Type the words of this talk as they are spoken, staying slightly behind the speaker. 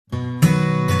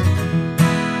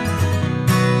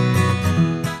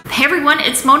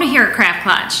everyone, it's Mona here at Craft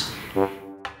Klatch.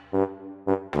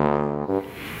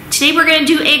 Today we're going to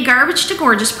do a garbage to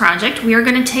gorgeous project. We are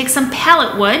going to take some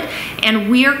pallet wood and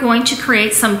we are going to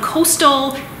create some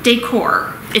coastal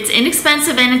decor. It's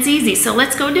inexpensive and it's easy, so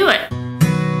let's go do it.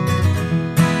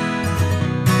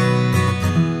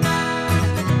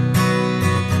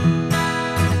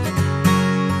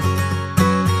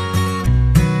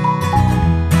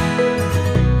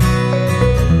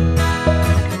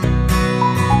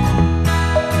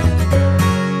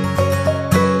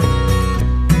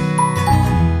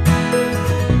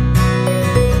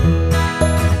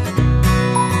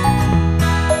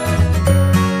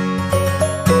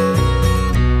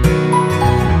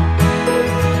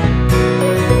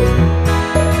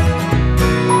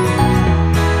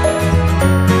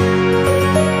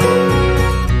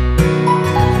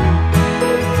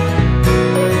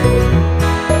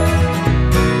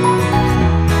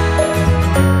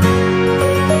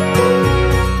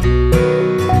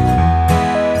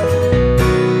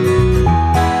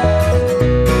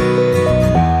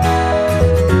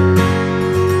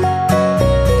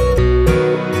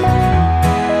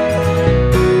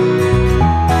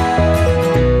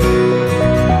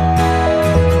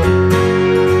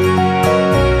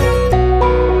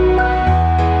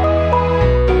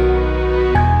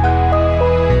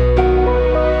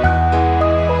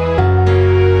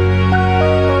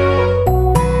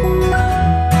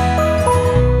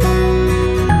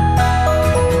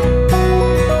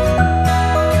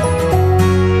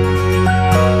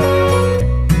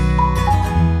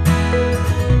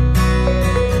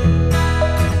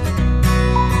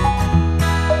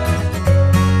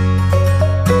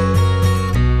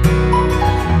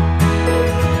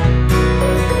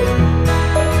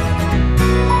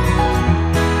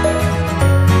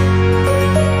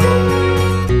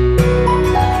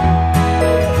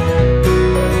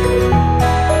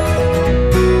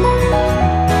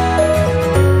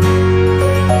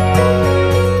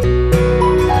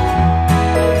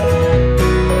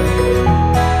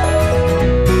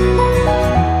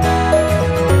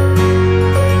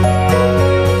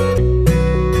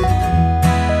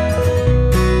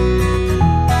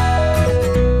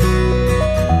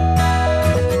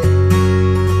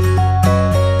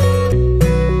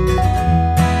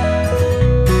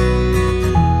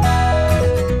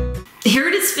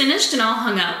 Finished and all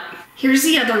hung up. Here's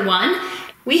the other one.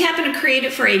 We happen to create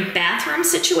it for a bathroom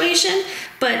situation,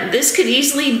 but this could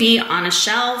easily be on a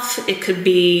shelf. It could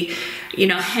be, you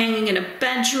know, hanging in a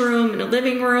bedroom, in a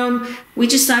living room. We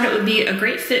just thought it would be a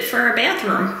great fit for our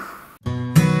bathroom.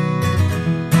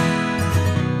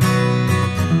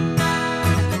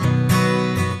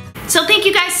 So thank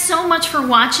you guys so much for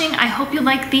watching. I hope you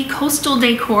like the coastal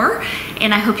decor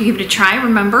and I hope you give it a try.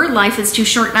 Remember, life is too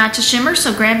short not to shimmer,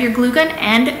 so grab your glue gun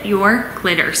and your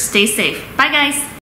glitter. Stay safe. Bye guys.